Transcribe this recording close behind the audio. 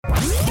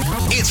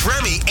It's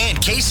Remy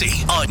and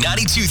Casey on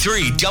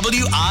 92.3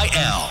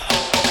 WIL.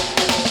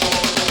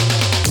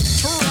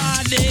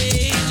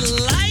 Friday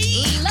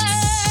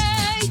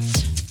light.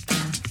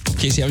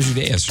 Casey, how was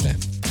your day yesterday?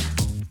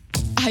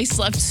 I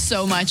slept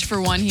so much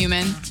for one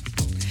human.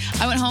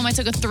 I went home, I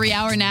took a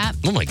 3-hour nap.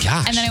 Oh my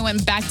gosh. And then I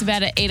went back to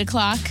bed at 8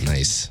 o'clock.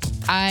 Nice.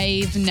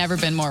 I've never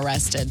been more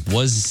rested.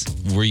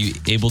 Were you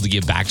able to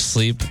get back to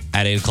sleep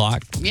at 8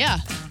 o'clock? Yeah.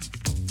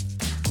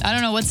 I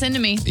don't know what's into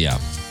me. Yeah.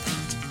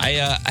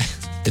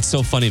 It's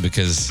so funny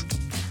because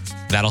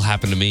that'll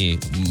happen to me.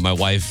 My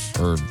wife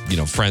or,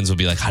 friends will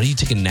be like, how do you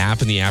take a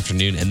nap in the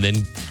afternoon and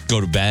then go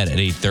to bed at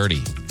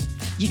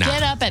 8:30? You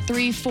get up at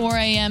 3, 4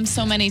 a.m.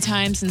 so many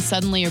times and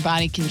suddenly your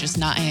body can just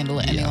not handle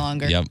it any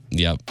longer. Yep.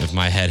 If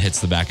my head hits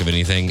the back of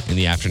anything in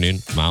the afternoon,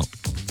 I'm out.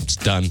 It's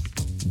done.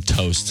 I'm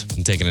toast.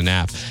 I'm taking a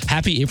nap.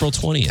 Happy April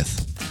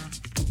 20th.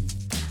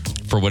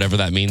 For whatever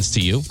that means to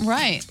you.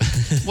 Right.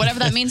 Whatever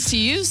that means to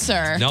you,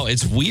 sir. No,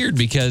 it's weird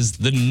because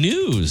the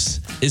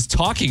news is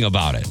talking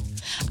about it.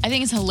 I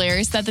think it's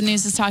hilarious that the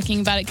news is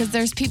talking about it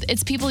because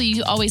it's people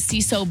you always see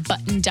so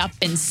buttoned up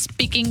and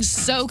speaking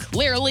so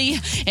clearly.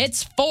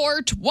 It's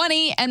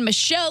 4:20 and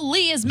Michelle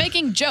Lee is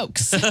making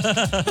jokes. We're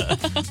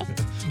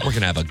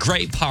going to have a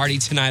great party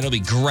tonight. It'll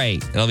be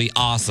great. It'll be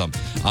awesome.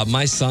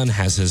 My son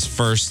has his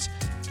first,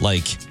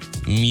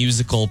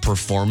 musical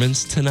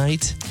performance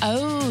tonight.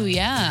 Oh,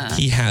 yeah.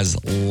 He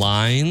has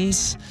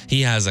lines.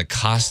 He has a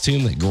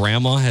costume that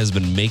Grandma has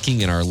been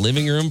making in our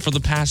living room for the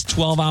past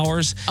 12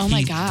 hours. Oh,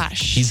 my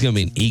gosh. He's going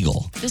to be an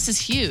eagle. This is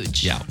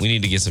huge. Yeah, we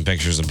need to get some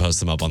pictures and post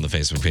them up on the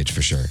Facebook page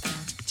for sure.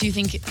 Do you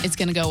think it's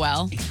going to go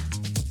well?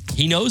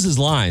 He knows his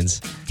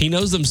lines. He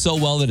knows them so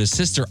well that his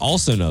sister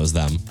also knows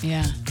them.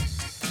 Yeah.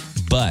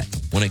 But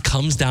when it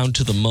comes down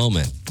to the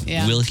moment,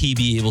 will he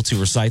be able to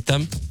recite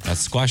them?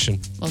 That's the question.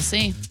 We'll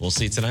see. We'll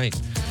see tonight.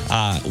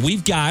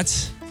 We've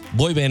got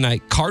Boy Band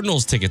Night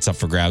Cardinals tickets up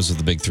for grabs with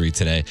the Big Three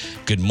today.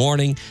 Good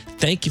morning.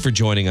 Thank you for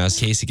joining us.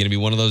 Casey, going to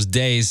be one of those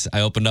days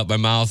I opened up my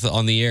mouth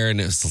on the air and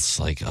it was just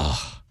like,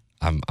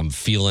 I'm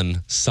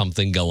feeling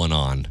something going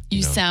on.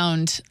 You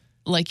sound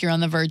like you're on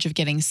the verge of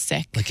getting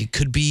sick. Like it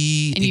could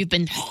be. And you've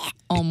been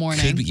all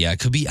morning. It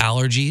could be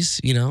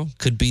allergies,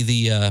 Could be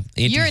the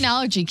You're an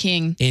allergy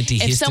king.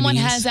 Antihistamines. If someone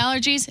has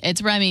allergies,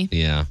 it's Remy.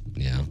 Yeah.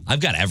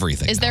 I've got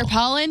everything. Is there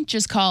pollen?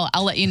 Just call.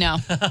 I'll let you know.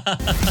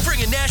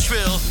 Bringing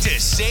Nashville to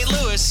St.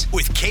 Louis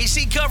with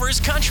Casey Covers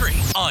Country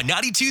on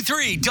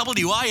 92.3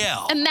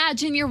 WIL.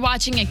 Imagine you're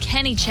watching a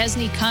Kenny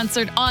Chesney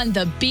concert on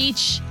the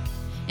beach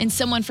and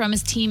someone from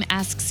his team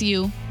asks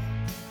you,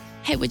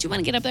 hey, would you want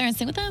to get up there and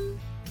sing with them?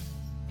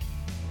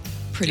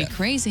 Pretty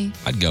crazy.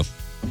 I'd go.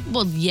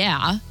 Well,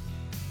 yeah.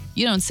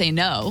 You don't say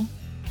no.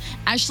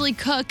 Ashley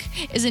Cook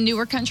is a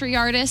newer country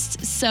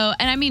artist. So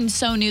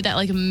new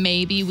that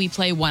maybe we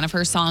play one of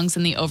her songs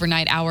in the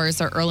overnight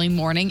hours or early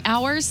morning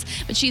hours.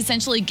 But she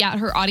essentially got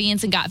her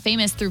audience and got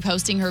famous through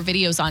posting her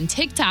videos on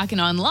TikTok and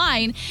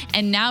online.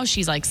 And now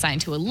she's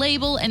signed to a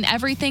label and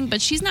everything.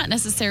 But she's not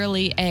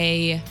necessarily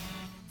a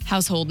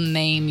household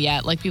name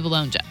yet. People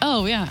don't,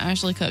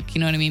 Ashley Cook,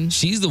 you know what I mean?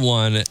 She's the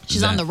one.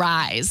 She's on the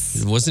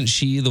rise. Wasn't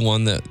she the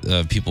one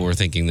that people were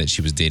thinking that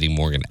she was dating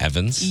Morgan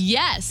Evans?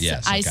 Yes. Okay.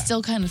 I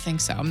still kind of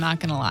think so. I'm not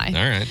going to lie.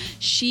 All right.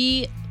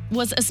 She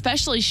was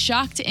especially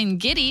shocked and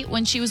giddy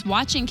when she was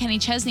watching Kenny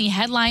Chesney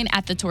headline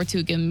at the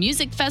Tortuga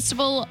Music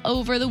Festival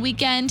over the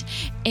weekend.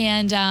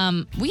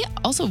 And we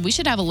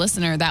should have a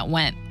listener that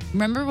went.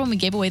 Remember when we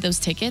gave away those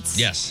tickets?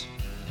 Yes.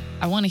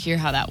 I want to hear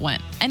how that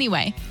went.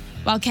 Anyway,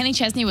 while Kenny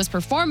Chesney was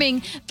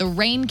performing, the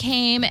rain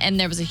came and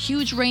there was a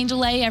huge rain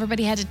delay.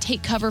 Everybody had to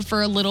take cover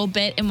for a little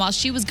bit. And while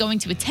she was going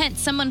to a tent,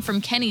 someone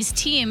from Kenny's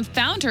team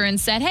found her and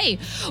said, hey,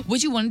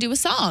 would you want to do a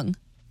song?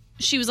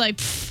 She was like,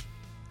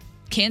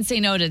 can't say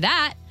no to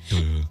that.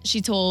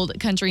 She told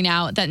Country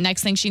Now that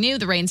next thing she knew,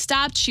 the rain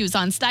stopped. She was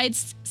on side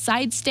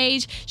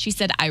stage. She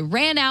said, I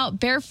ran out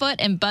barefoot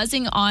and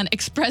buzzing on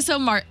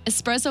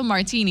espresso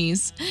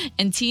martinis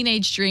and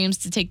teenage dreams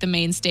to take the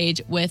main stage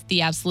with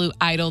the absolute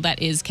idol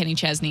that is Kenny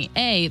Chesney.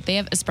 They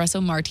have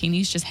espresso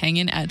martinis just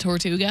hanging at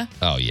Tortuga.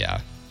 Oh,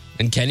 yeah.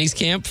 In Kenny's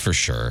camp, for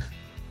sure.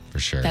 For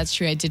sure. That's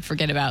true. I did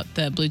forget about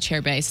the Blue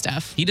Chair Bay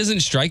stuff. He doesn't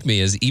strike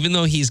me as, even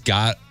though he's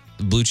got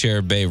Blue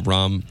Chair Bay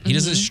rum, he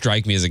doesn't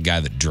strike me as a guy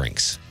that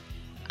drinks.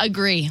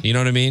 Agree. You know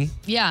what I mean?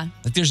 Yeah.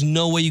 There's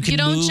no way you can move.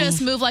 You don't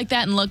just move like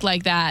that and look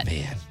like that.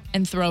 Man.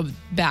 And throw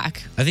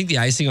back. I think the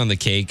icing on the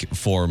cake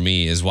for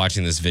me is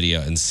watching this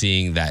video and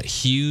seeing that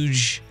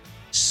huge,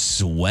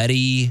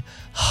 sweaty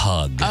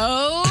hug.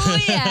 Oh,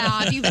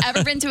 yeah. If you've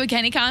ever been to a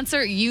Kenny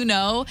concert, you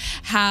know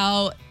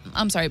how,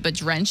 but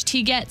drenched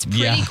he gets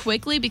pretty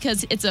quickly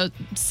because it's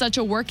such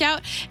a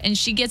workout. And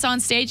she gets on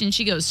stage and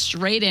she goes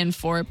straight in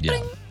for it.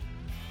 Yeah.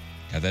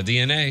 Got that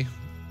DNA.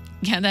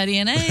 Got that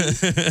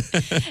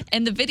DNA.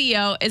 And the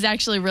video is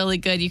actually really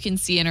good. You can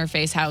see in her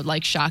face how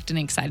shocked and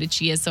excited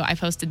she is. So I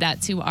posted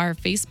that to our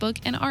Facebook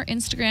and our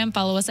Instagram.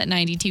 Follow us at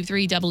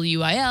 92.3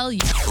 WIL.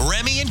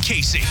 Remy and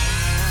Casey.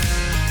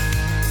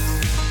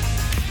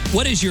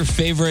 What is your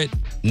favorite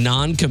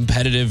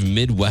non-competitive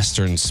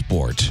Midwestern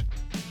sport?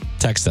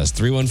 Text us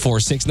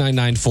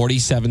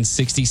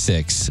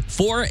 314-699-4766.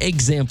 For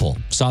example,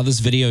 saw this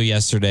video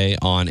yesterday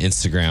on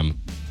Instagram.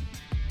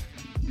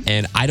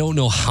 And I don't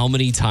know how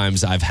many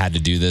times I've had to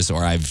do this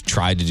or I've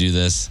tried to do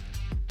this.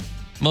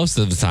 Most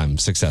of the time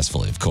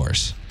successfully, of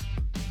course.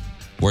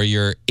 Where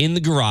you're in the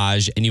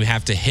garage and you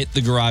have to hit the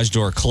garage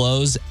door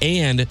close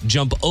and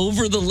jump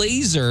over the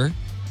laser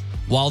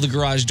while the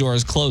garage door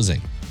is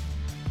closing.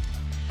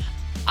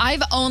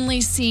 I've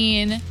only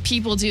seen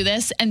people do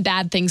this and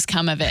bad things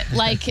come of it.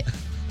 Like,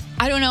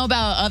 I don't know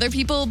about other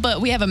people,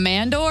 but we have a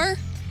man door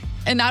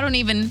and I don't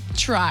even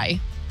try.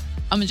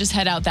 I'm going to just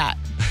head out that.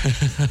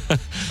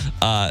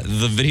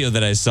 The video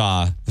that I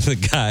saw, the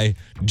guy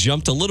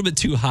jumped a little bit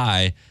too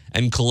high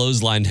and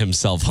clotheslined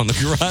himself on the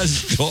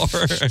garage door.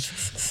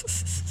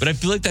 But I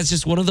feel like that's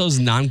just one of those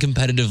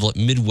non-competitive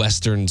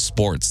Midwestern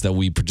sports that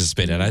we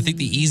participate in. I think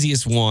the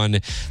easiest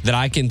one that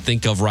I can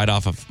think of right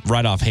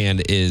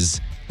offhand is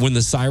when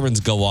the sirens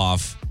go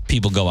off,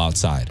 people go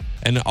outside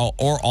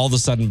or all of a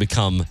sudden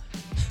become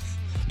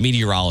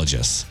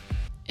meteorologists.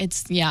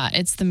 It's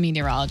the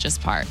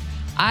meteorologist part.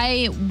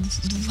 I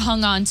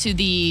hung on to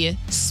the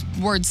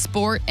word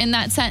sport in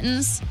that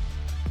sentence.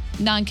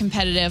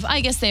 Non-competitive.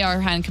 I guess they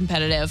are kind of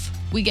competitive.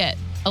 We get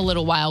a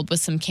little wild with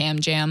some cam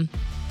jam,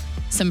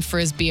 some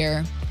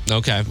frisbee,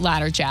 okay,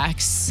 ladder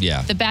jacks.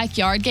 Yeah. The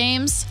backyard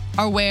games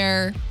are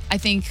where I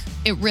think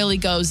it really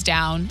goes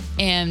down,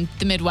 and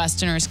the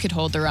Midwesterners could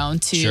hold their own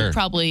to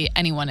probably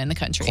anyone in the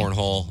country.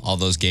 Cornhole, all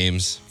those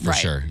games, for right.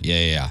 sure.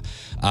 Yeah.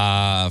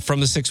 From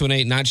the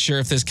 618, not sure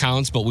if this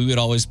counts, but we would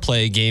always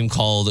play a game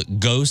called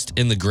Ghost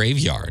in the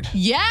Graveyard.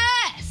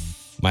 Yes!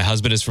 My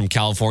husband is from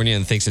California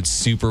and thinks it's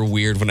super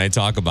weird when I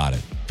talk about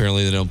it.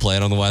 Apparently they don't play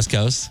it on the West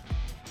Coast.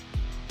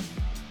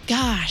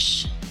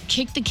 Gosh,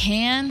 kick the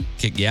can?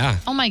 Yeah.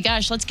 Oh my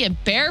gosh, let's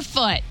get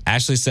barefoot.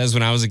 Ashley says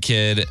when I was a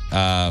kid,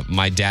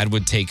 my dad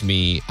would take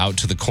me out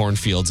to the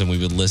cornfields and we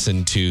would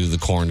listen to the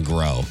corn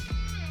grow.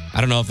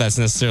 I don't know if that's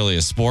necessarily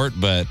a sport,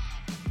 but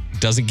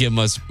doesn't get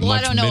much Well,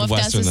 I don't know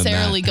Midwestern if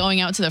necessarily than that. going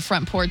out to the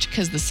front porch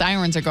because the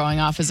sirens are going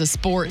off is a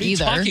sport What are you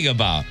either. talking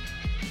about?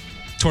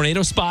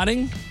 Tornado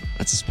spotting?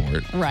 That's a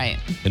sport. Right.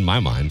 In my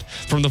mind.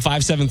 From the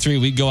 573,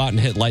 we'd go out and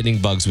hit lightning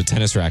bugs with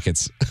tennis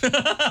rackets.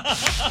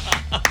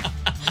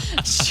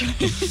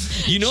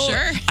 You know,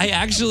 Sure. I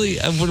actually,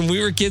 when we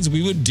were kids,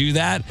 we would do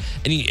that.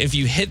 And if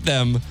you hit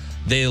them,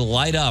 they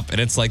light up and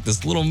it's like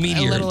this little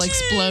meteor. A little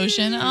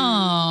explosion.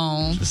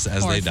 Oh. Just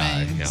as poor they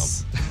die.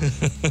 things.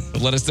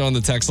 Yep. Let us know on the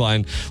text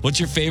line. What's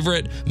your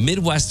favorite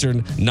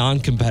Midwestern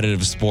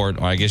non-competitive sport?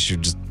 Or I guess your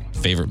just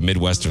favorite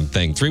Midwestern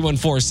thing.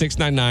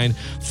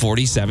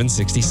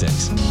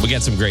 314-699-4766. We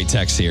got some great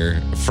texts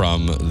here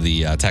from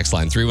the text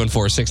line.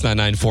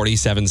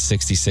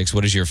 314-699-4766.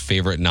 What is your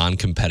favorite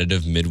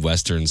non-competitive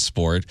Midwestern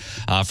sport?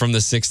 From the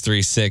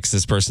 636,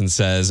 this person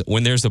says,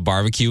 when there's a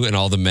barbecue and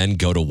all the men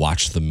go to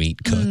watch the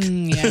meat cook.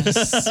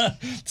 Yes.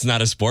 It's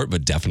not a sport,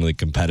 but definitely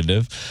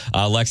competitive.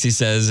 Lexi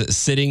says,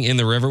 sitting in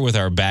the river with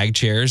our bag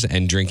chairs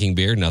and drinking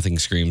beer. Nothing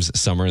screams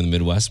summer in the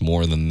Midwest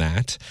more than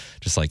that.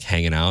 Just like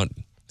hanging out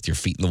with your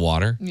feet in the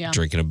water,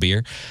 drinking a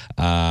beer.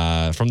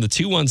 From the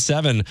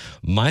 217,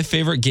 my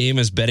favorite game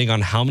is betting on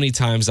how many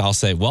times I'll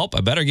say, well,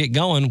 I better get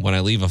going when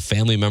I leave a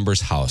family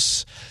member's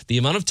house. The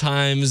amount of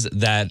times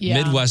that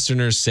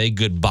Midwesterners say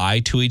goodbye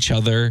to each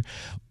other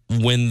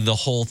when the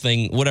whole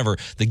thing, whatever,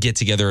 the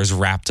get-together is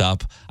wrapped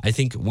up. I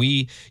think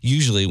we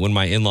usually, when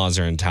my in-laws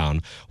are in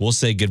town, we'll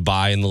say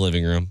goodbye in the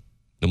living room,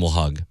 then we'll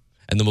hug.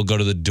 And then we'll go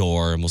to the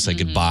door and we'll say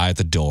goodbye at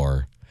the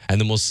door. And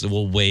then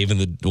we'll wave at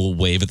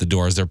the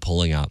door as they're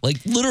pulling out.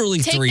 Like literally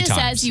Take 3 this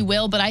times. as you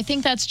will, but I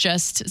think that's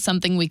just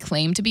something we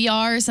claim to be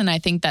ours, and I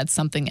think that's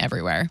something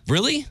everywhere.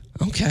 Really?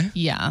 Okay.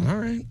 Yeah. All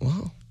right.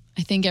 Well.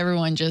 I think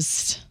everyone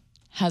just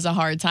has a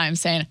hard time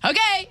saying,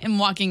 okay, and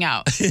walking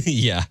out.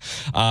 Yeah.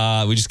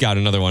 We just got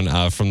another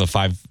one from the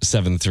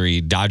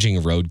 573,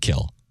 dodging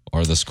roadkill.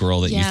 Or the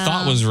squirrel that you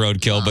thought was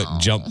roadkill, but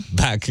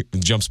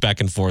jumps back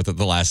and forth at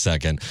the last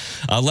second.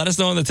 Let us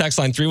know on the text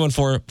line,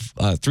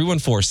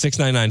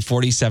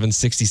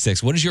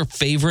 314-699-4766. What is your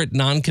favorite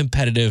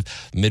non-competitive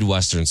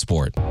Midwestern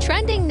sport?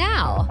 Trending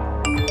now.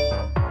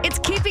 It's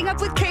Keeping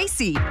Up with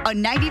Casey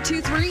on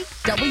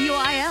 92.3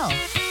 WIL.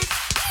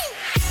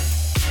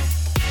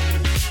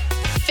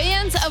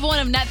 Fans of one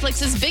of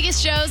Netflix's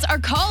biggest shows are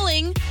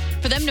calling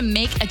for them to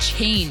make a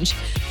change.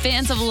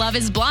 Fans of Love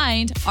is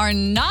Blind are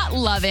not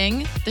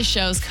loving the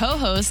show's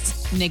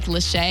co-hosts, Nick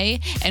Lachey,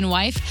 and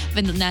wife,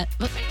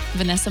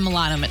 Vanessa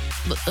Milano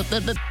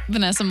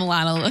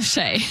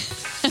Lachey.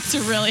 It's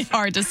really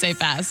hard to say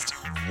fast.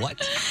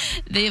 What?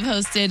 They've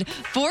hosted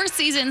 4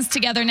 seasons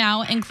together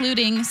now,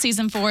 including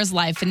season 4's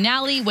live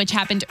finale, which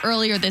happened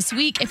earlier this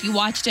week. If you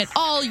watched it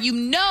all, you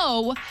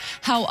know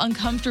how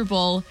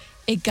uncomfortable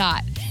it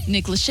got.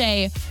 Nick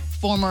Lachey,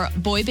 former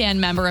boy band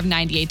member of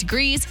 98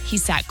 Degrees, he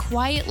sat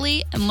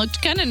quietly and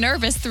looked kind of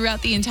nervous throughout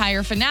the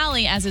entire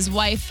finale as his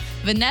wife,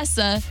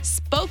 Vanessa,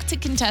 spoke to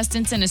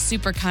contestants in a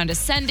super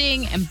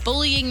condescending and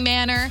bullying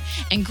manner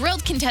and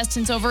grilled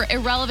contestants over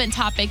irrelevant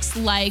topics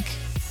like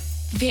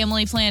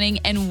family planning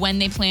and when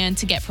they plan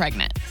to get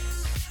pregnant.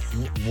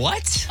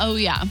 What? Oh,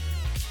 yeah.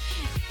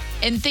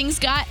 And things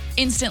got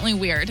instantly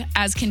weird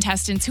as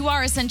contestants, who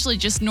are essentially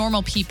just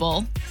normal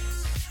people,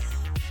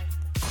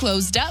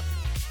 closed up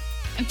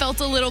and felt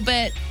a little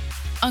bit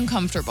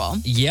uncomfortable.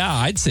 Yeah,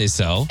 I'd say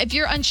so. If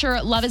you're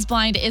unsure, Love is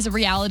Blind is a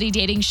reality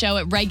dating show.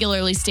 It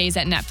regularly stays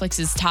at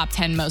Netflix's top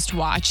 10 most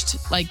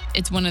watched. Like,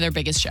 it's one of their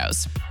biggest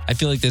shows. I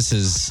feel like this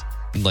is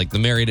like the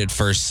Married at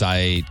First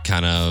Sight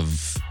kind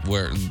of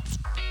where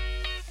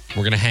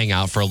we're going to hang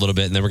out for a little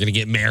bit and then we're going to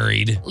get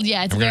married.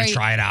 Yeah, we're going to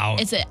try it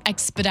out. It's an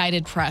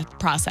expedited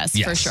process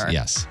for sure.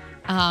 Yes.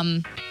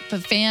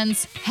 But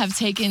fans have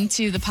taken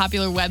to the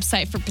popular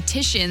website for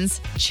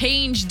petitions,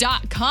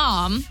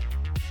 change.com,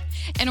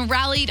 and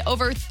rallied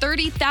over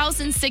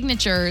 30,000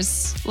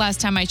 signatures,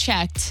 last time I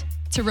checked,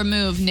 to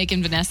remove Nick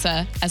and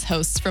Vanessa as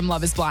hosts from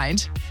Love is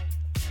Blind.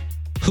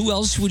 Who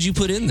else would you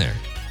put in there?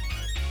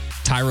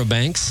 Tyra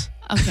Banks?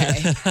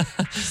 Okay.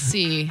 Let's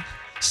see.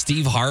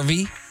 Steve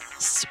Harvey?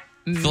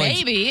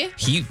 Maybe.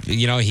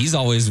 Like he's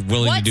always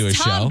willing to do a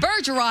What's Tom show.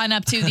 Bergeron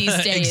up to these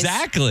days?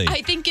 Exactly.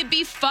 I think it'd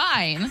be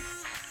fine.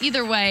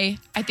 Either way,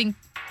 I think,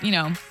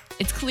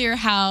 it's clear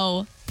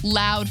how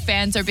loud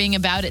fans are being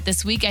about it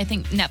this week. I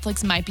think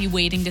Netflix might be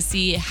waiting to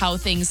see how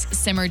things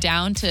simmer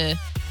down to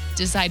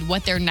decide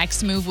what their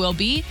next move will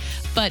be.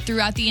 But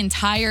throughout the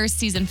entire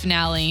season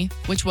finale,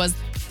 which was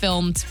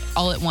filmed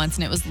all at once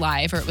and it was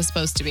live, or it was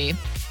supposed to be,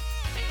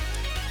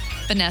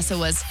 Vanessa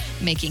was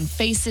making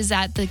faces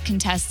at the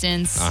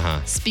contestants,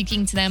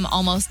 speaking to them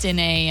almost in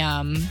a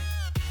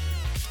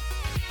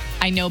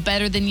I know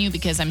better than you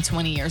because I'm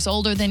 20 years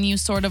older than you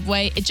sort of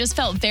way. It just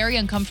felt very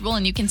uncomfortable,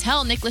 and you can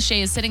tell Nick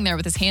Lachey is sitting there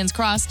with his hands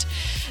crossed,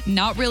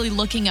 not really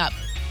looking up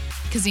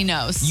because he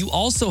knows. You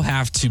also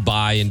have to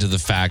buy into the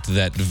fact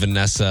that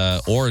Vanessa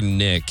or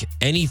Nick,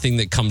 anything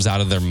that comes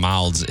out of their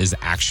mouths is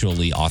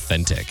actually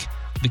authentic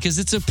because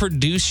it's a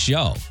produced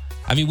show.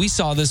 I mean, we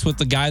saw this with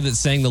the guy that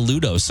sang the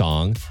Ludo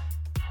song.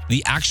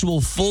 The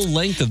actual full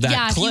length of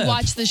that clip. If you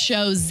watch the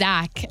show,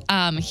 Zach,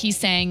 he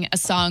sang a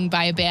song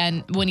by a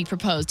band when he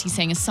proposed. He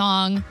sang a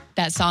song.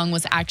 That song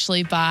was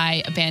actually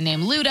by a band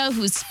named Ludo,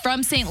 who's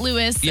from St.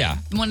 Louis. Yeah.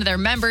 One of their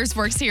members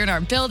works here in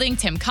our building,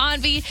 Tim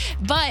Convey.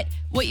 But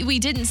what we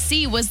didn't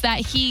see was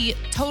that he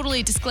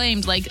totally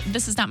disclaimed, like,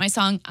 this is not my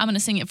song. I'm going to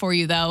sing it for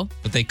you, though.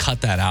 But they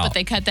cut that out.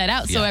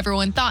 So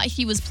everyone thought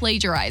he was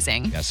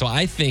plagiarizing. Yeah, so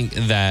I think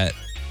that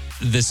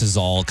this is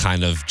all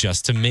kind of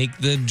just to make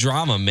the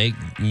drama, make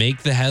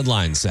the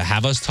headlines,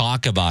 have us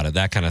talk about it,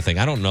 that kind of thing.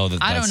 I don't know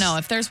that I don't know.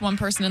 If there's one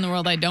person in the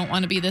world I don't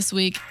want to be this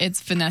week,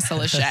 it's Vanessa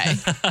Lachey.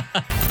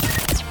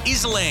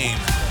 Is lame.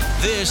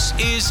 This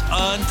is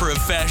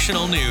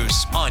Unprofessional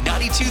News on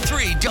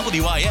 92.3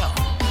 WIL.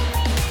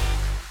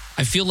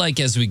 I feel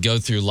like as we go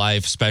through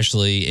life,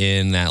 especially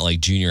in that like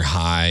junior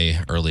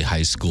high, early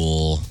high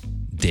school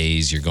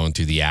days, you're going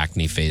through the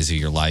acne phase of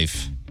your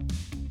life,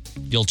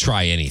 you'll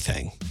try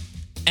anything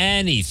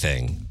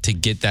to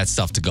get that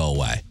stuff to go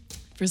away.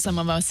 For some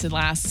of us, it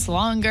lasts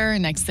longer.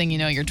 Next thing you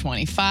know, you're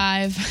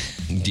 25.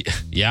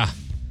 Yeah.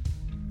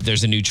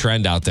 There's a new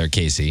trend out there,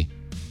 Casey.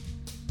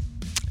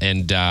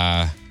 And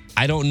I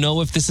don't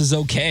know if this is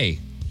okay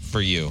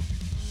for you,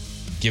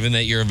 given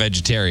that you're a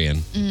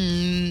vegetarian.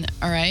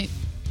 All right.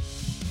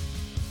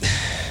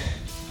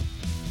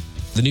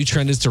 The new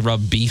trend is to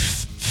rub beef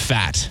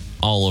fat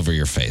all over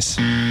your face.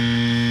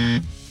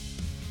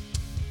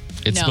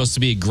 It's supposed to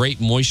be a great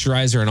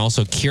moisturizer and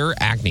also cure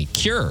acne.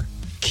 Cure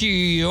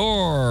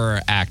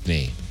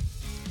acne.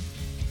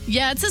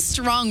 Yeah, it's a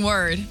strong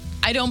word.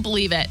 I don't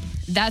believe it.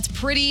 That's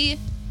pretty,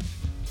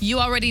 you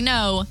already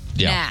know,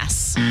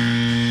 nass.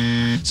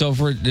 So if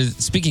we're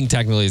speaking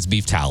technically, it's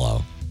beef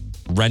tallow,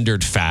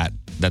 rendered fat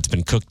that's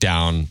been cooked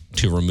down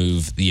to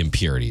remove the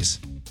impurities.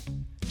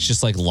 It's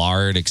just like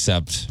lard,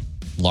 except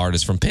lard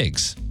is from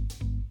pigs.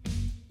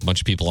 A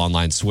bunch of people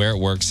online swear it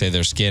works, say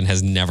their skin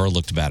has never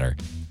looked better.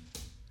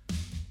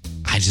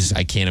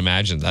 I can't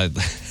imagine that.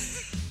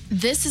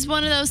 This is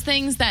one of those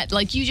things that,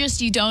 like,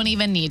 you don't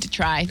even need to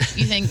try.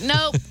 You think,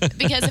 nope,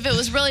 because if it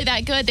was really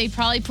that good, they'd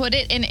probably put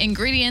it in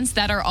ingredients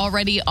that are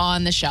already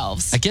on the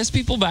shelves. I guess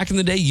people back in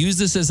the day used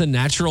this as a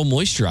natural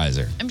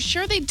moisturizer. I'm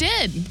sure they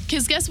did,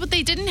 because guess what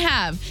they didn't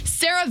have?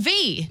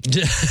 CeraVe.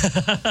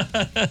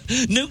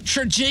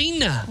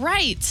 Neutrogena.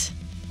 Right.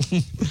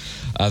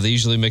 They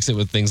usually mix it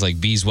with things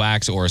like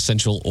beeswax or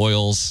essential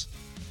oils.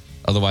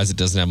 Otherwise, it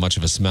doesn't have much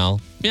of a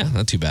smell. Yeah,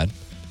 not too bad.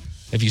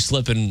 If you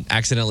slip and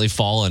accidentally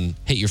fall and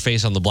hit your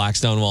face on the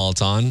Blackstone while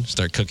it's on,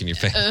 start cooking your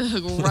face.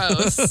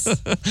 Gross.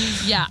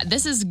 Yeah,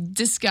 this is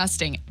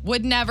disgusting.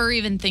 Would never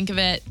even think of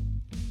it.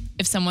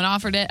 If someone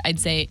offered it, I'd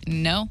say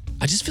no.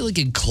 I just feel like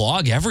it'd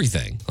clog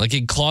everything. Like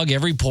it'd clog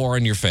every pore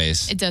in your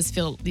face. It does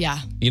feel, yeah.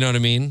 You know what I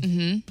mean?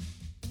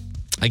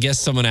 Mm-hmm. I guess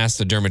someone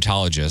asked a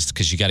dermatologist,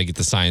 because you got to get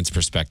the science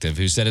perspective,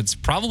 who said it's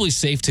probably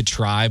safe to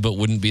try, but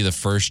wouldn't be the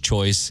first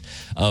choice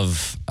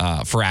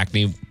for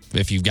acne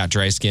if you've got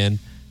dry skin.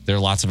 There are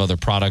lots of other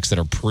products that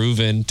are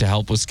proven to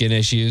help with skin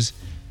issues.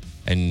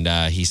 And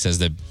he says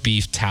that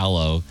beef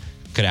tallow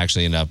could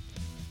actually end up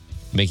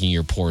making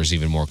your pores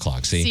even more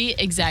clogged. See,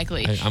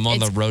 exactly. I'm on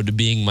the road to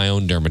being my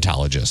own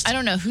dermatologist. I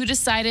don't know who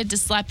decided to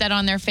slap that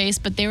on their face,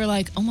 but they were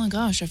like, oh my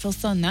gosh, I feel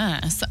so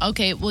nice.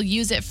 Okay, we'll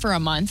use it for a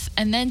month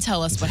and then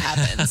tell us what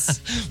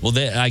happens. Well,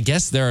 I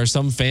guess there are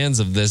some fans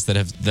of this that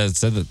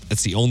said that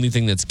it's the only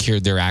thing that's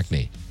cured their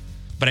acne.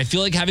 But I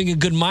feel like having a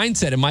good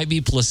mindset, it might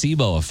be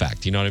placebo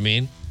effect. You know what I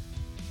mean?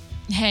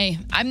 Hey,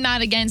 I'm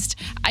not against...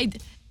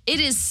 It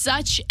is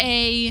such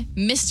a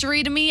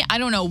mystery to me. I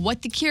don't know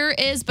what the cure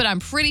is, but I'm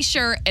pretty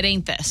sure it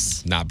ain't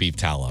this. Not beef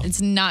tallow.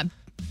 It's not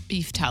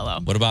beef tallow.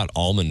 What about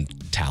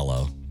almond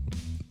tallow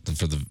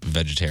for the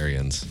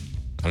vegetarians?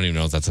 I don't even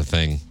know if that's a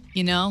thing.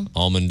 You know?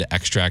 Almond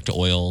extract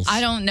oils. I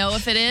don't know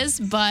if it is,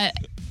 but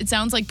it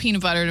sounds like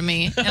peanut butter to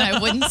me, and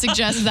I wouldn't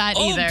suggest that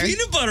either. Oh,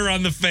 peanut butter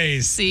on the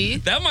face. See?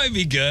 That might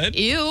be good.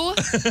 Ew.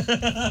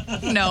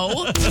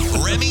 No.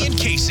 Remy and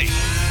Casey.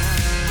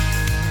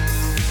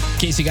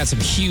 Casey got some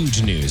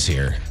huge news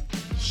here.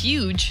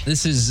 Huge.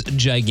 This is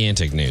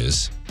gigantic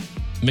news.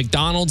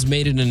 McDonald's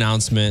made an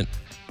announcement.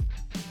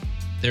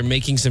 They're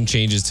making some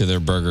changes to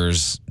their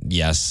burgers.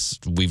 Yes,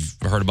 we've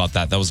heard about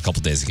that. That was a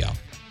couple days ago.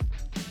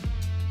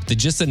 They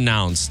just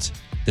announced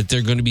that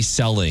they're going to be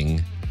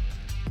selling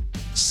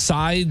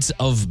sides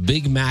of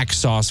Big Mac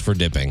sauce for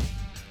dipping.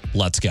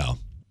 Let's go.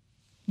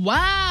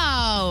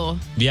 Wow.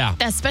 Yeah.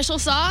 That special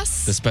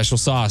sauce? The special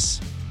sauce.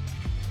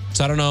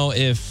 So I don't know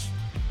if,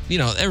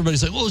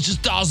 everybody's like, well, it's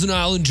just Thousand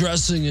Island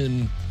dressing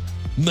and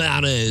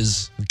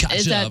mayonnaise, ketchup,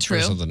 Is that true?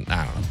 or something.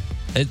 I don't know.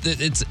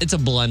 It's a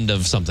blend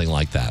of something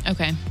like that.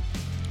 Okay.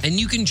 And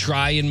you can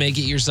try and make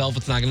it yourself.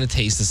 It's not going to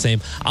taste the same.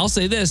 I'll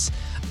say this.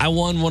 I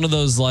won one of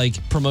those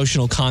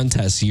promotional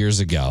contests years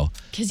ago.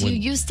 Because you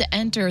used to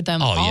enter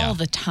them all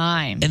the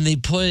time. And they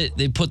put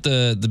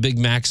the Big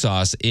Mac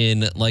sauce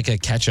in like a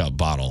ketchup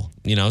bottle,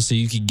 so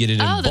you could get it in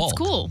bulk. Oh, that's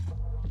cool.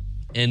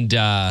 And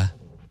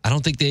I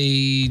don't think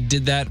they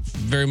did that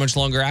very much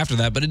longer after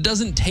that, but it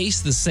doesn't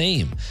taste the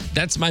same.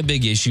 That's my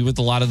big issue with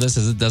a lot of this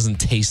is it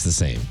doesn't taste the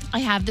same. I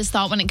have this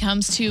thought when it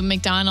comes to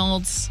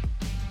McDonald's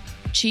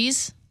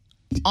cheese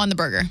on the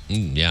burger.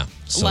 Yeah.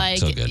 So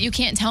good. You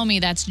can't tell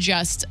me that's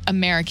just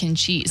American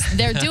cheese.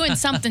 They're doing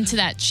something to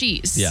that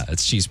cheese. Yeah,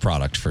 it's cheese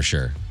product for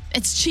sure.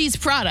 It's cheese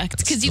product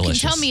because you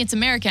delicious. can tell me it's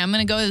American. I'm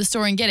going to go to the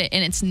store and get it,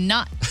 and it's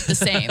not the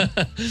same.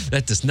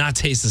 That does not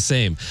taste the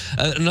same.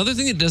 Another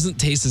thing that doesn't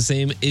taste the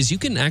same is you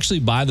can actually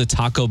buy the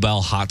Taco Bell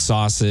hot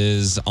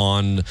sauces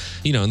on,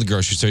 in the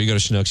grocery store. You go to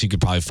Schnucks, you could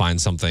probably find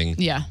something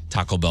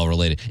Taco Bell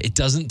related. It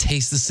doesn't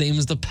taste the same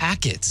as the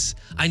packets.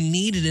 I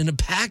need it in a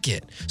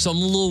packet. So I'm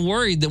a little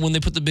worried that when they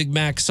put the Big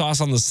Mac sauce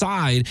on the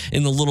side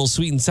in the little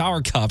sweet and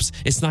sour cups,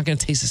 it's not going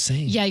to taste the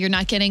same. Yeah, you're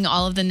not getting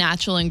all of the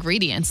natural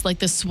ingredients, like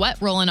the sweat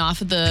rolling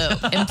off of the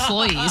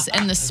employees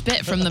and the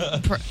spit from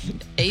the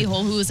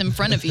a-hole who was in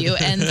front of you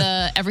and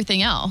the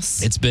everything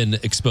else. It's been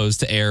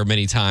exposed to air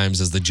many times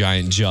as the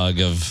giant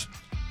jug of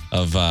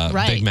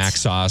Big Mac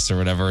sauce or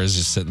whatever is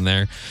just sitting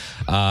there.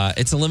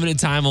 It's a limited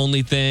time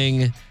only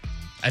thing.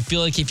 I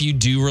feel like if you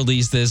do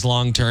release this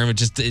long term, it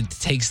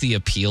takes the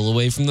appeal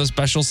away from the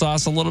special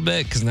sauce a little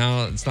bit because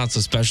now it's not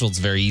so special. It's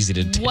very easy to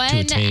attain.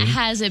 When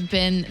has it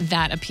been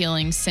that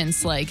appealing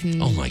since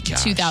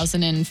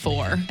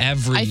 2004?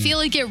 I feel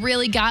like it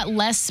really got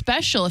less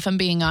special, if I'm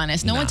being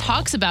honest. No one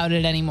talks about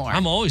it anymore.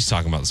 I'm always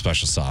talking about the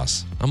special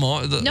sauce.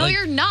 No,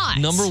 you're not.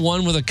 Number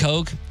one with a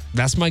Coke,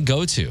 that's my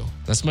go-to.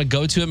 That's my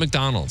go-to at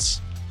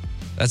McDonald's.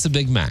 That's a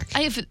Big Mac.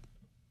 I have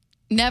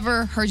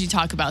never heard you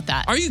talk about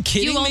that. Are you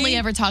kidding me? You only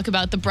ever talk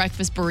about the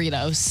breakfast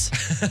burritos.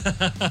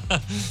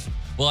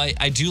 Well,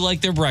 I do like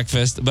their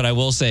breakfast, but I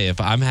will say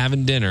if I'm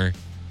having dinner,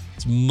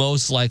 it's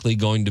most likely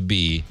going to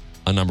be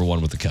a number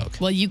one with the Coke.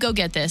 Well, you go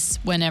get this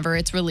whenever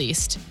it's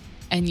released,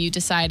 and you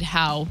decide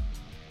how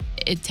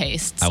it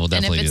tastes. I will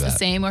definitely do that. And if it's the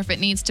same, or if it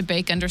needs to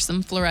bake under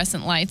some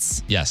fluorescent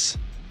lights. Yes.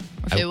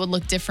 Or if it would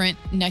look different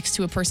next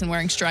to a person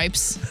wearing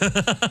stripes.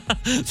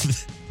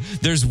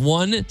 There's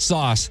one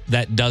sauce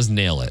that does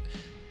nail it.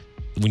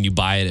 When you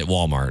buy it at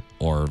Walmart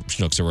or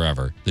Schnucks or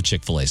wherever, the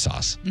Chick-fil-A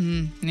sauce.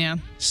 Mm-hmm. Yeah.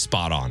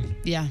 Spot on.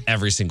 Yeah.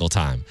 Every single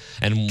time.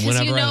 And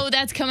whenever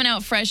that's coming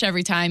out fresh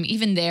every time,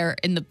 even there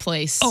in the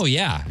place. Oh,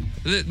 yeah.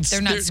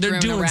 They're not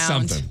screwing doing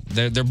around. Something.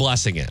 They're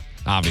blessing it,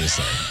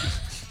 obviously.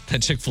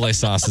 That Chick-fil-A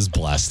sauce is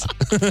blessed.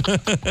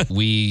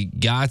 We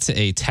got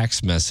a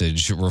text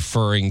message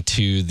referring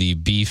to the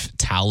beef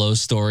tallow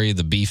story,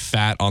 the beef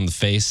fat on the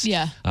face.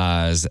 Yeah.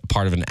 As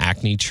part of an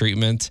acne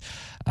treatment.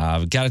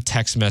 We got a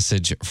text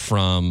message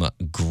from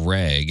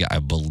Greg, I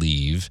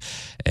believe,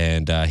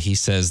 and he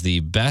says the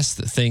best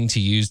thing to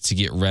use to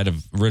get rid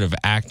of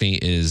acne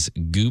is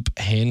Goop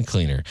hand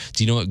cleaner.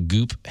 Do you know what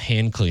Goop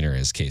hand cleaner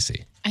is,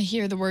 Casey? I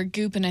hear the word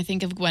Goop and I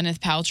think of Gwyneth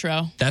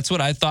Paltrow. That's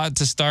what I thought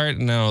to start,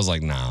 and I was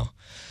like, no,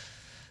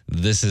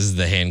 this is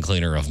the hand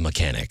cleaner of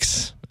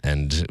mechanics.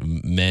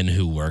 and men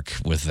who work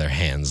with their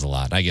hands a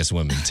lot. I guess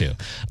women too.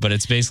 But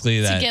it's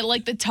basically that. To get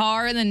like the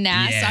tar and the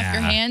gnats off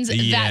your hands,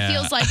 Yeah. that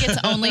feels like it's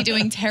only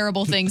doing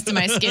terrible things to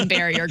my skin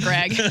barrier,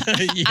 Greg.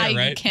 I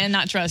right?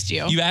 cannot trust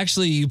you.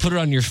 You put it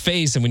on your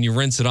face, and when you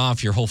rinse it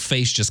off, your whole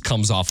face just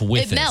comes off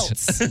with it. It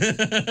melts.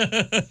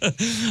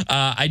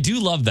 I do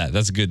love that.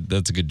 That's a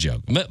good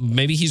joke.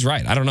 Maybe he's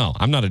right. I don't know.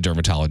 I'm not a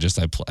dermatologist.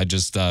 I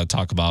just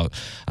talk about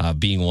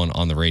being one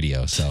on the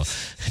radio. So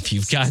if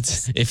you've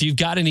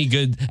got any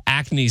good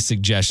acne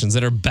suggestions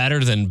that are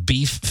better than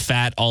beef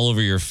fat all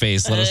over your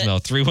face, let us know.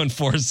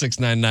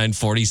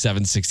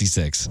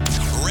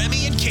 314-699-4766.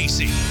 Remy and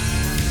Casey.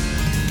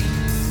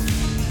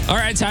 All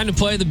right, time to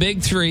play the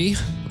big three.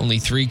 Only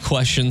 3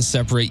 questions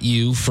separate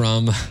you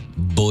from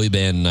boy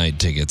band night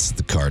tickets,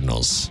 the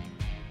Cardinals.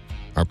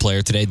 Our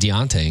player today,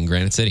 Deontay in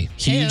Granite City.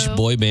 Huge Heyo.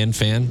 boy band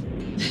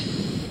fan.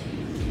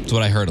 That's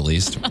what I heard, at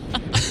least.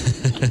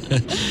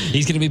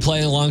 He's going to be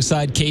playing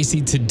alongside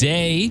Casey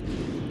today.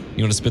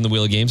 You want to spin the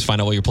wheel of games,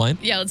 find out what you're playing?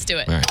 Yeah, let's do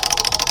it. All right.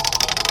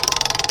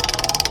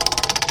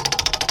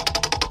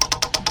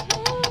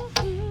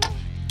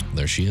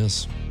 There she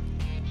is.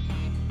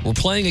 We're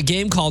playing a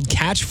game called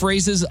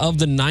Catchphrases of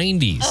the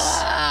 90s.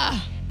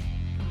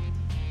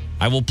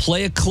 I will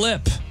play a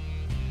clip,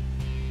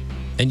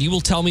 and you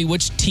will tell me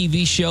which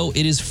TV show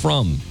it is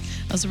from.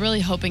 I was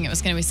really hoping it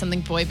was going to be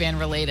something boy band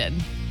related.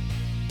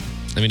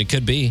 I mean, it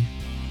could be.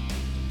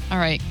 All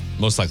right.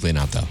 Most likely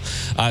not, though.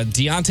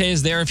 Deontay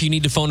is there if you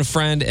need to phone a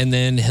friend, and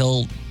then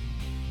he'll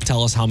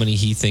tell us how many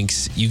he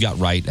thinks you got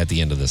right at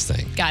the end of this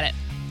thing. Got it.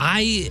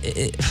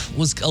 I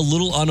was a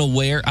little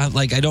unaware. I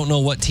don't know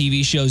what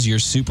TV shows you're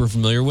super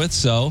familiar with,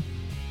 so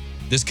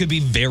this could be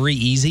very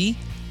easy.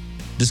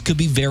 This could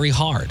be very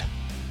hard.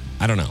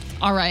 I don't know.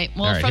 All right.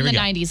 Well, All right, from here the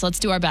we go. 90s, let's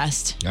do our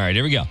best. All right,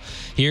 here we go.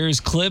 Here's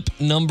clip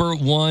number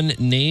 1.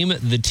 Name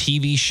the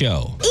TV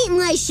show. Eat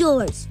my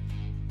shorts.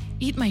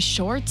 Eat my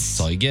shorts?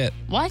 That's all you get.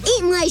 What?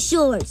 Eat my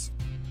shorts.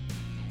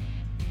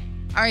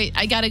 All right.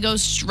 I got to go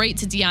straight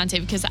to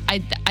Deontay because I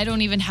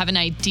don't even have an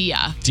idea.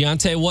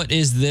 Deontay, what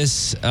is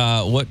this?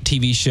 What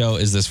TV show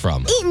is this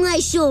from? Eat my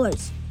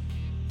shorts.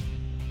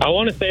 I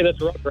want to say that's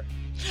Rugrats.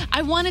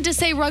 I wanted to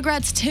say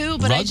Rugrats too,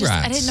 but I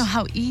Rugrats. didn't know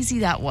how easy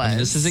that was.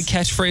 This is a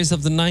catchphrase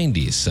of the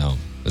 90s, so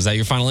is that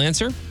your final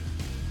answer?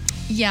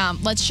 Yeah,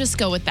 let's just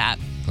go with that.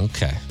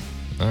 Okay.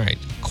 All right.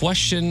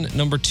 Question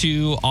number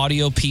 2,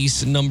 audio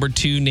piece number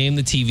 2. Name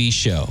the TV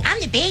show. I'm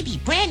the baby,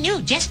 brand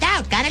new, just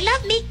out. Gotta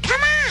love me. Come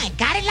on,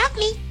 gotta love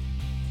me.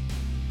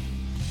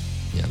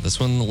 Yeah, this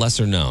one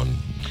lesser known.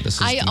 This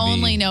is I gonna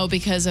only be- know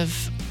because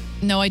of.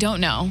 No, I don't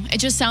know. It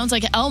just sounds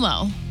like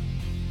Elmo.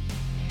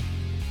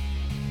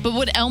 But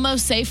would Elmo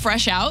say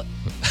fresh out?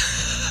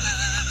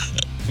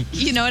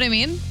 You know what I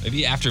mean?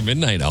 Maybe After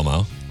Midnight,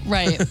 Elmo.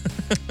 Right.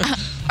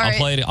 I'll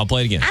play it. I'll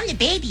play it again. I'm the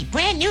baby,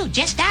 brand new,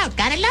 just out.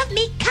 Gotta love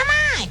me. Come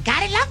on,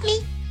 gotta love me.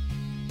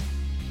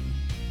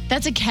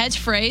 That's a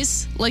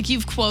catchphrase. Like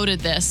you've quoted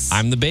this.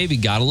 I'm the baby.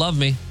 Gotta love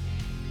me.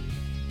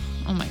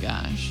 Oh my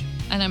gosh.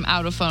 And I'm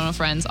out of phone of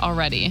friends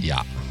already.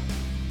 Yeah.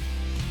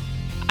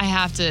 I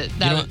have to.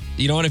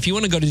 You know what? If you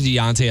want to go to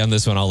Deontay on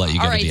this one, I'll let you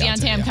All go right, to Deontay.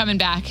 Deontay, I'm yeah. coming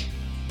back.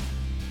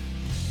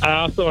 I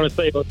also want to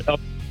say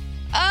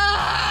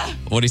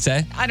What do you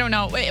say? I don't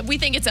know. We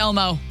think it's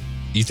Elmo.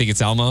 You think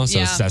it's Elmo? So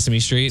Yeah. Sesame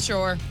Street?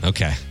 Sure.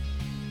 Okay.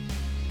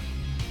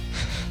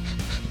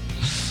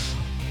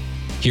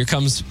 Here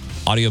comes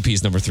audio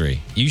piece number 3.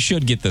 You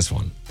should get this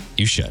one.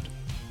 You should.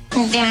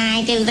 Did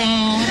I do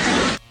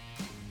that?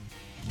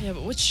 Yeah,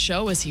 but which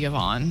show is he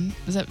on?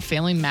 Is that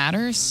Family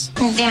Matters?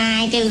 Did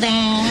I do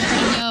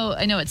that?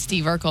 I know it's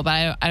Steve Urkel,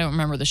 but I don't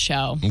remember the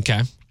show.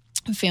 Okay.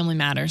 Family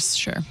Matters,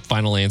 sure.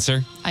 Final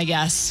answer? I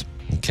guess.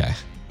 Okay.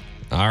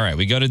 All right.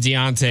 We go to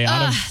Deontay.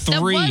 Out of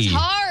 3. That was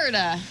hard.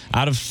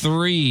 Out of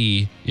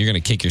 3, you're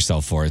going to kick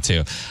yourself for it,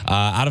 too.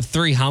 Out of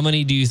 3, how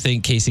many do you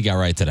think Casey got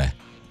right today?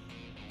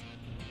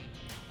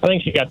 I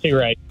think she got 2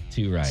 right.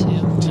 2 right. 2.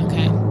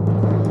 Okay.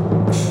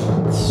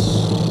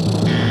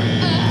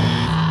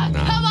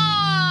 Come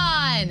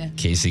on.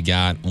 Casey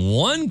got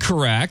 1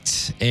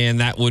 correct, and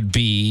that would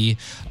be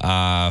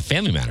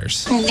Family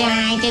Matters. Did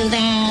I do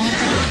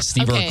that?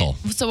 Steve Urkel.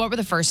 So what were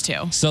the first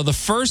 2? So the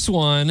first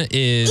one Eat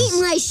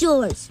is my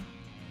shorts.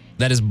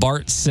 that is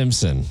Bart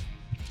Simpson.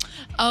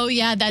 Oh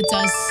yeah, that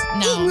does. Eat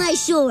No, my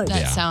shorts.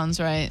 that Yeah. sounds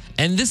right.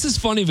 And this is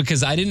funny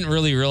because I didn't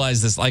really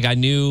realize this. Like I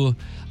knew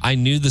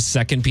the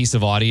second piece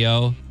of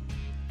audio,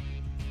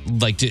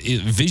 like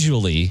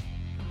visually,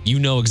 you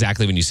know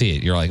exactly when you see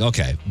it. You're like,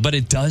 okay, but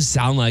it does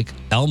sound like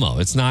Elmo.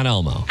 It's not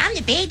Elmo. I'm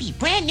the baby,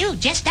 brand new,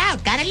 just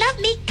out. Gotta love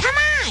me. Come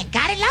on,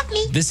 gotta love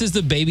me. This is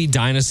the baby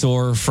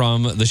dinosaur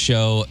from the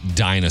show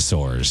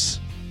Dinosaurs.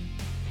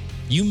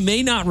 You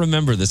may not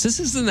remember this. This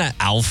is in that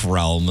Alf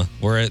realm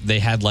where they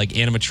had like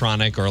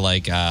animatronic or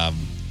like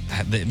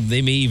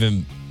they may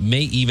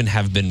even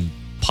have been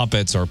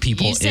puppets or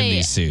people You in say-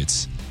 these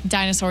suits.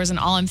 Dinosaurs, and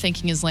all I'm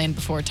thinking is Land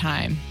Before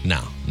Time.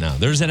 No.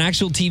 There's an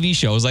actual TV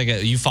show. It was like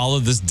you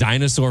followed this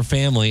dinosaur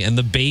family, and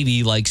the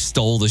baby like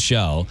stole the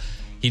show.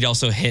 He'd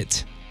also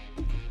hit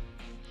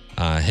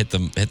hit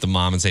the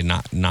mom and say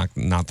knock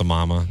the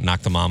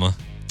mama.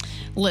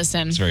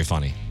 Listen, It's very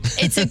funny.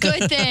 it's a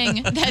good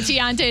thing that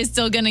Deontay is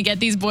still going to get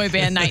these boy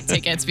band night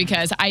tickets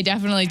because I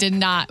definitely did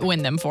not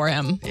win them for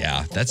him.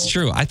 Yeah, that's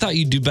true. I thought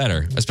you'd do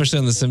better, especially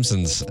on The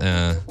Simpsons. Do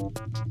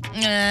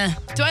I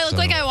look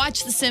like I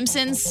watch The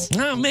Simpsons?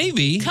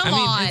 Maybe. Come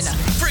on.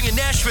 Bringing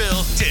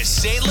Nashville to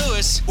St.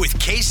 Louis with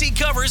Casey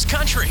Covers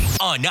Country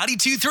on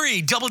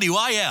 92.3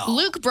 WIL.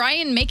 Luke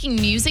Bryan making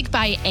music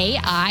by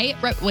AI.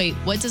 Wait,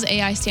 what does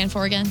AI stand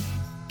for again?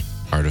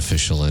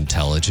 Artificial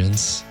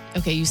intelligence.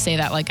 Okay, you say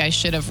that like I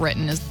should have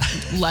written a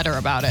letter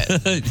about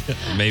it.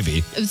 Maybe.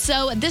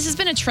 So this has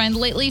been a trend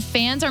lately.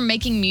 Fans are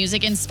making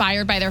music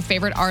inspired by their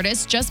favorite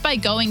artists just by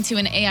going to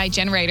an AI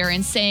generator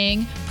and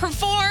saying,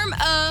 perform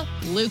a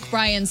Luke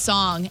Bryan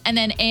song. And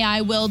then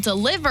AI will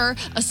deliver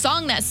a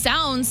song that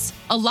sounds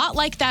a lot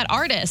like that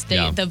artist.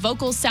 The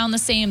vocals sound the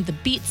same. The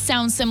beats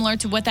sound similar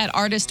to what that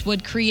artist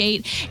would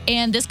create.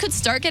 And this could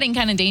start getting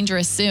kind of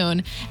dangerous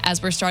soon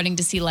as we're starting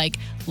to see like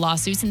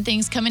lawsuits and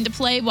things come into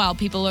play while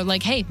people are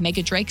like, hey, make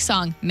a Drake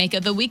song, make a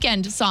The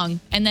Weeknd song.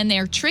 And then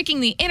they're tricking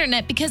the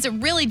internet because it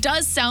really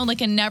does sound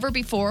like a never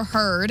before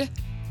heard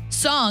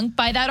song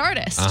by that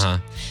artist.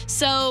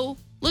 So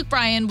Luke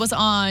Bryan was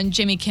on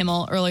Jimmy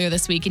Kimmel earlier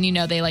this week,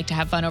 and they like to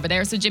have fun over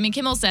there. So Jimmy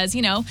Kimmel says,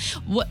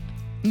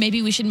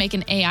 maybe we should make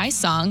an AI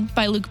song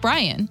by Luke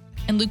Bryan.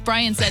 And Luke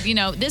Bryan said,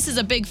 this is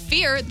a big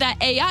fear that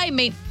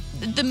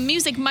the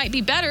music might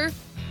be better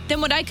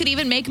than what I could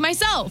even make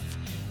myself.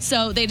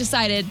 So they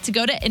decided to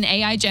go to an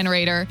AI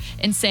generator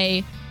and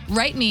say,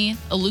 write me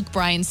a Luke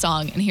Bryan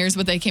song. And here's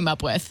what they came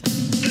up with.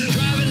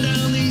 Driving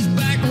down these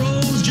back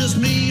roads, just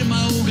me and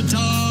my old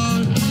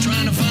guitar,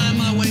 trying to find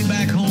my way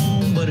back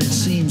home, but it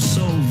seems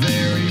so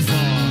very far.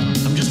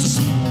 I'm just a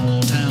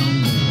small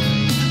town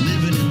boy,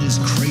 living in this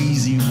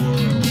crazy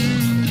world,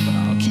 but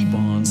I'll keep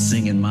on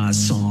singing my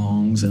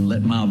songs and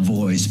let my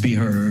voice be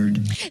heard.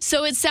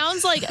 So it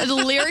sounds like,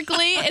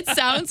 lyrically, it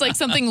sounds like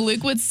something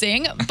Luke would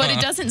sing, but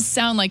it doesn't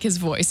sound like his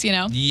voice,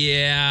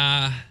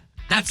 Yeah.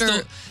 That's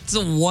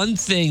the one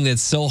thing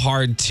that's so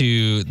hard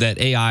that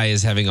AI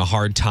is having a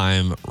hard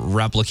time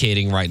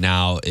replicating right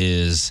now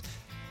is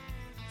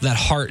that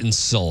heart and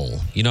soul.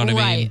 You know what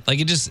I mean? Like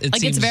it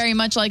seems it's very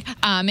much like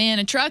I'm in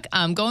a truck,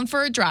 I'm going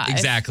for a drive.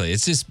 Exactly.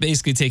 It's just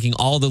basically taking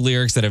all the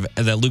lyrics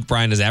that Luke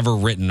Bryan has ever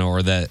written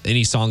or that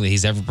any song that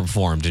he's ever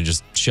performed and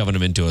just shoving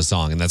them into a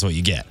song, and that's what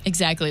you get.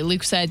 Exactly.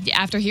 Luke said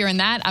after hearing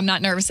that, I'm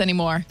not nervous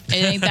anymore. It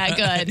ain't that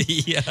good.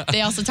 Yeah.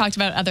 They also talked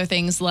about other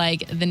things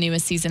like the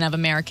newest season of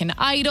American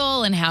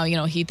Idol and how,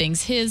 he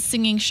thinks his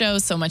singing show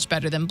is so much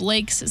better than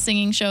Blake's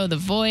singing show, The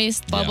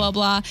Voice, blah, blah,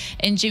 blah.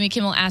 And Jimmy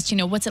Kimmel asked,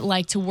 what's it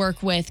like to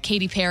work with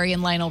Katy Perry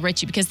and Lionel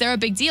Richie, because they're a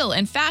big deal.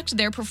 In fact,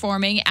 they're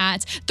performing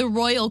at the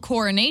Royal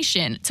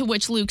Coronation, to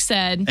which Luke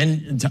said,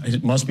 and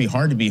it must be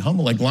hard to be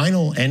humble. Like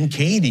Lionel and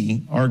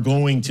Katy are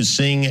going to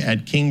sing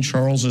at King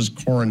Charles's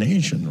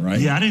coronation, right?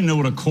 Yeah, I didn't know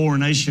what a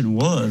coronation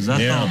was. I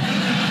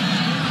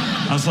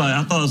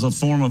thought it was a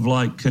form of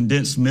like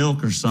condensed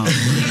milk or something.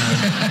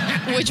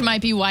 Which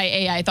might be why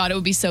AI thought it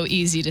would be so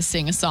easy to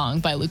sing a song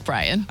by Luke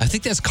Bryan. I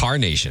think that's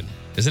Carnation.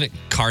 Isn't it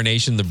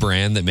Carnation, the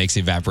brand that makes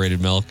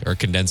evaporated milk or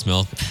condensed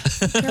milk?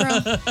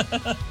 Girl,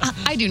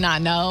 I do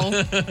not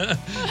know.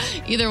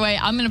 Either way,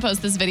 I'm going to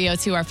post this video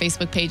to our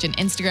Facebook page and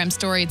Instagram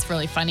story. It's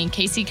really funny.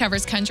 Casey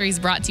Covers Country is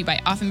brought to you by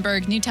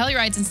Offenburg. New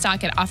Tellurides in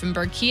stock at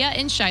Offenburg Kia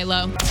in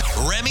Shiloh.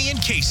 Remy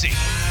and Casey.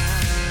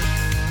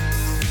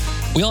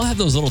 We all have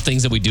those little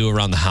things that we do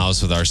around the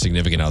house with our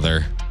significant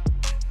other.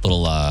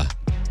 Little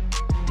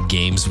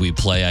games we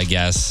play, I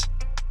guess.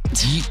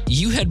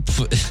 You had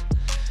put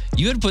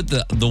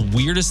the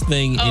weirdest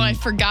thing I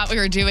forgot we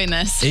were doing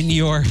this. in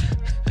your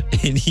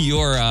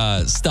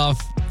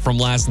stuff from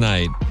last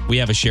night. We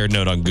have a shared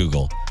note on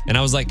Google. And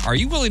I was like, are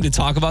you willing to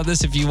talk about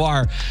this? If you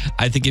are,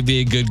 I think it'd be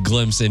a good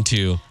glimpse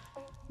into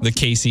the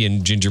Casey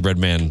and Gingerbread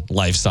Man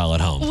lifestyle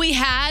at home. We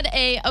had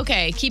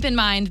keep in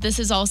mind, this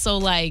is also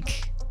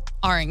like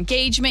our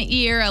engagement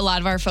year. A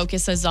lot of our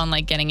focus is on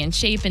like getting in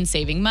shape and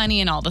saving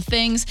money and all the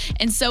things.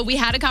 And so we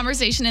had a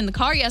conversation in the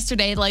car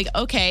yesterday, like,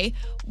 okay,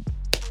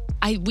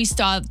 I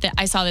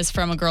saw this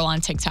from a girl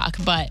on TikTok,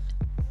 but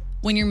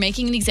when you're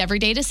making these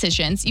everyday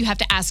decisions, you have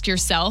to ask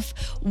yourself,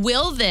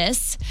 will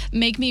this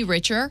make me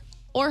richer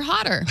or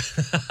hotter?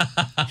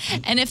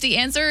 And if the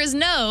answer is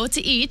no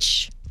to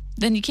each,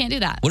 then you can't do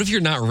that. What if you're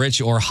not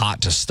rich or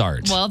hot to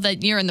start? Well,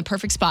 then you're in the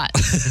perfect spot.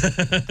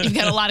 You've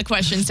got a lot of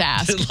questions to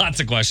ask. Lots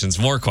of questions,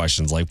 more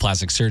questions like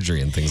plastic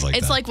surgery and things like that.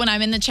 It's like when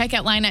I'm in the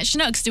checkout line at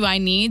Schnucks, do I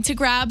need to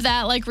grab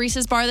that like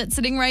Reese's bar that's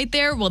sitting right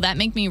there? Will that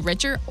make me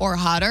richer or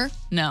hotter?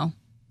 No.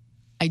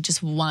 I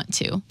just want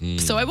to.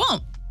 So I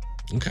won't.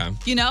 Okay.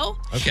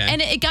 Okay.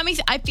 And it got me,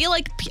 I feel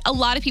like a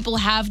lot of people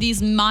have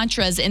these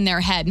mantras in their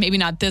head, maybe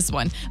not this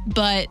one,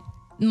 but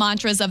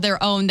mantras of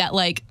their own that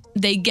like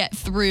they get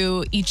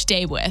through each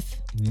day with.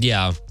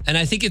 Yeah. And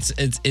I think it's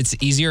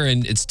easier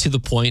and it's to the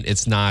point.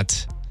 It's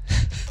not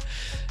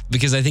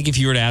because I think if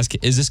you were to ask,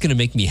 is this going to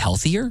make me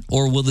healthier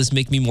or will this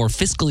make me more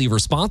fiscally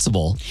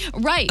responsible?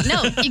 Right.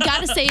 No, you got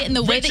to say it in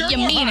the way that you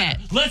mean it.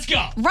 Let's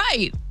go.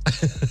 Right.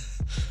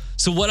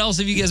 So what else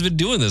have you guys been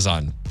doing this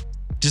on?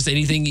 Just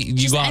anything you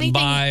Just go out and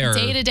buy, or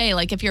day to day,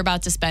 like if you're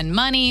about to spend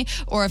money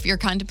or if you're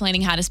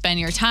contemplating how to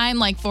spend your time.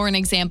 Like for an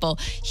example,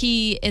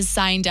 he is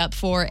signed up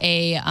for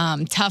a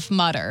Tough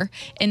Mudder.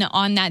 And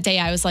on that day,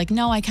 I was like,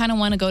 no, I kind of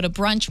want to go to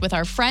brunch with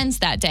our friends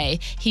that day.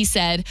 He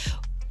said,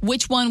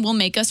 which one will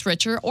make us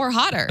richer or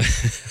hotter?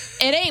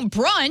 It ain't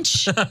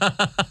brunch.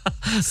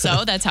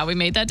 So that's how we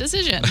made that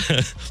decision.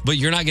 But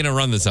you're not going to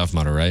run the Tough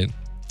Mudder, right?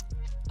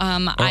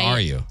 Or are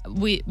you?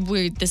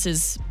 This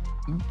is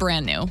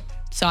brand new.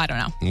 So I don't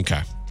know.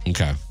 Okay.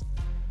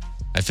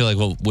 I feel like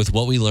with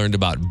what we learned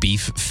about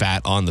beef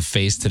fat on the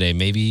face today,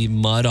 maybe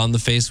mud on the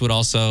face would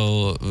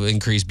also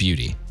increase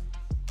beauty.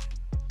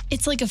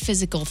 It's like a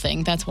physical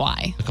thing. That's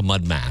why. Like a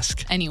mud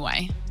mask.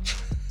 Anyway.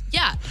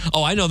 Yeah.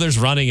 Oh, I know there's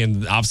running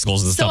and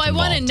obstacles and stuff So I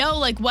want to involved. know,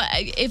 like, what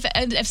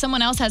if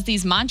someone else has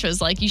these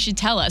mantras, like, you should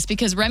tell us,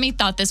 because Remy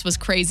thought this was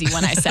crazy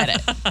when I said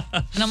it.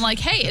 And I'm like,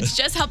 hey, it's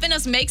just helping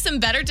us make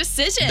some better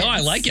decisions. No, I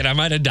like it. I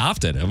might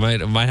adopt it. I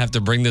might have to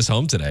bring this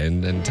home today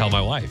and tell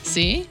my wife.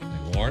 See?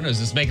 Lauren, is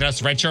this making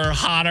us richer or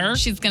hotter?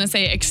 She's going to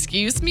say,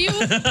 excuse me?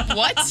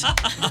 What?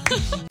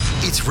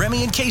 It's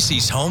Remy and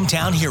Casey's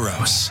Hometown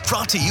Heroes.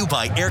 Brought to you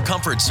by Air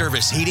Comfort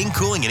Service Heating,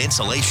 Cooling, and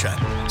Insulation.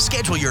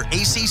 Schedule your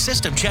AC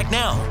system check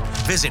now.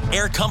 Visit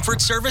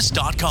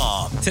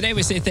aircomfortservice.com. Today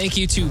we say thank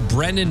you to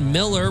Brendan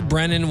Miller.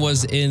 Brendan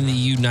was in the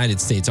United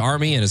States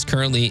Army and is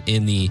currently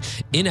in the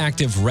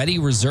inactive ready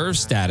reserve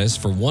status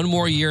for one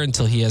more year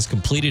until he has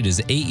completed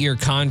his 8-year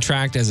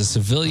contract as a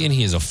civilian.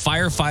 He is a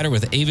firefighter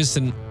with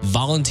Avison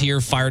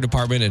Volunteer Fire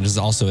Department and is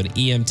also an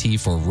EMT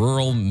for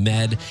Rural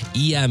Med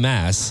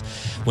EMS.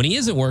 When he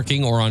isn't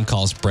working or on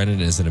calls, Brendan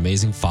is an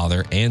amazing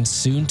father and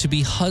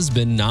soon-to-be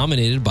husband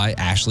nominated by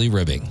Ashley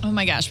Ribbing. Oh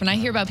my gosh, when I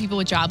hear about people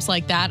with jobs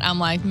like that, I'm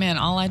like, man,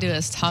 all I do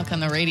is talk on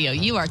the radio.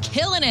 You are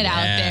killing it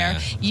out there.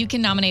 You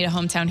can nominate a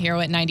hometown hero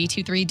at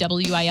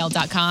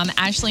 923WIL.com.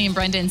 Ashley and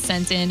Brendan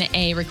sent in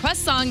a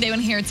request song. They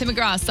want to hear Tim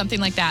McGraw,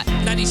 something like that.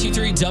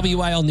 92.3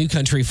 WIL New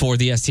Country for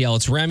the STL.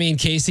 It's Remy and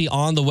Casey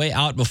on the way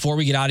out. Before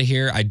we get out of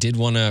here, I did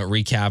want to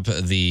recap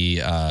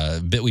the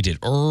bit we did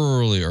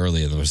early.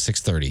 It was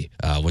 6:30.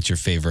 What's your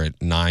favorite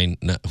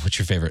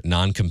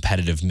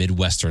non-competitive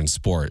Midwestern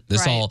sport?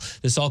 This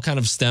all kind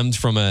of stemmed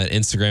from an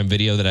Instagram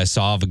video that I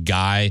saw of a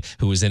guy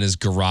who was in his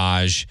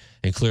garage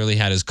and clearly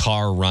had his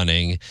car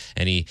running,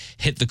 and he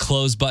hit the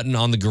close button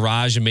on the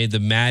garage and made the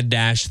mad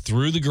dash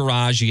through the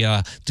garage. You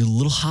gotta do a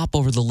little hop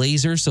over the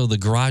laser so the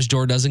garage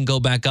door doesn't go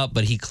back up,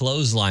 but he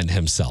clotheslined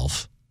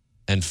himself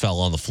and fell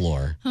on the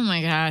floor. Oh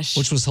my gosh.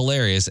 Which was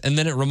hilarious. And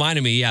then it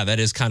reminded me, that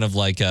is kind of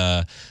like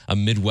a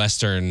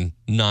Midwestern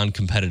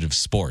non-competitive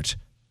sport.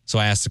 So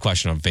I asked the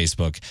question on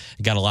Facebook.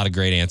 Got a lot of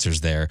great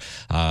answers there.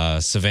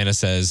 Savannah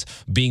says,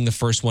 being the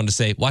first one to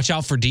say, watch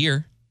out for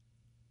deer.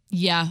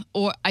 Yeah,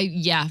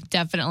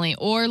 definitely.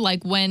 Or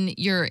like when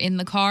you're in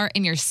the car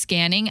and you're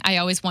scanning, I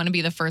always want to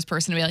be the first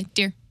person to be like,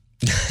 deer.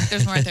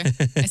 There's one right there.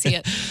 I see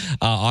it.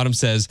 Autumn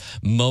says,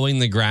 mowing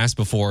the grass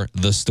before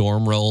the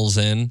storm rolls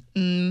in.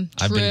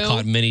 I've been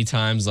caught many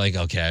times like,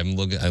 okay, I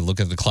look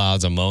at the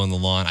clouds, I'm mowing the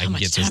lawn. I can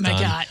get this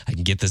done. I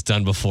can get this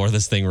done before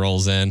this thing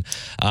rolls in.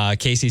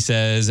 Casey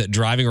says,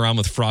 driving around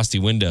with frosty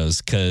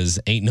windows because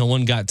ain't no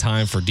one got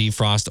time for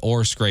defrost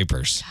or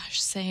scrapers.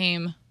 Gosh,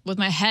 same. With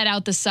my head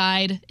out the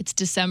side, it's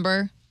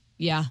December.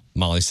 Yeah.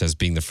 Molly says,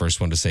 being the first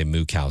one to say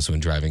moo cows when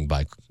driving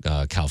by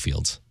cow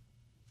fields.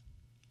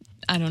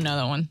 I don't know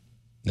that one.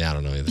 Yeah, I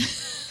don't know either.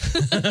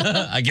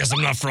 I guess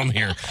I'm not from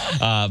here.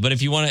 But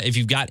if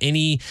you've got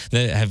any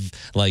that have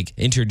like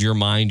entered your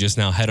mind just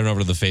now, head on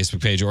over to the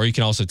Facebook page, or you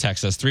can also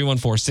text us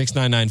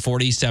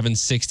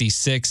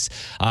 314-699-4766.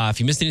 If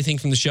you missed anything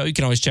from the show, you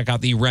can always check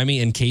out the Remy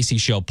and Casey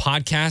Show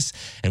podcast,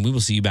 and we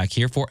will see you back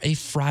here for a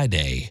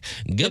Friday.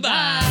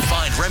 Goodbye.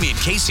 Find Remy and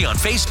Casey on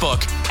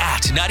Facebook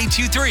at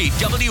 92.3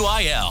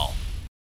 WIL.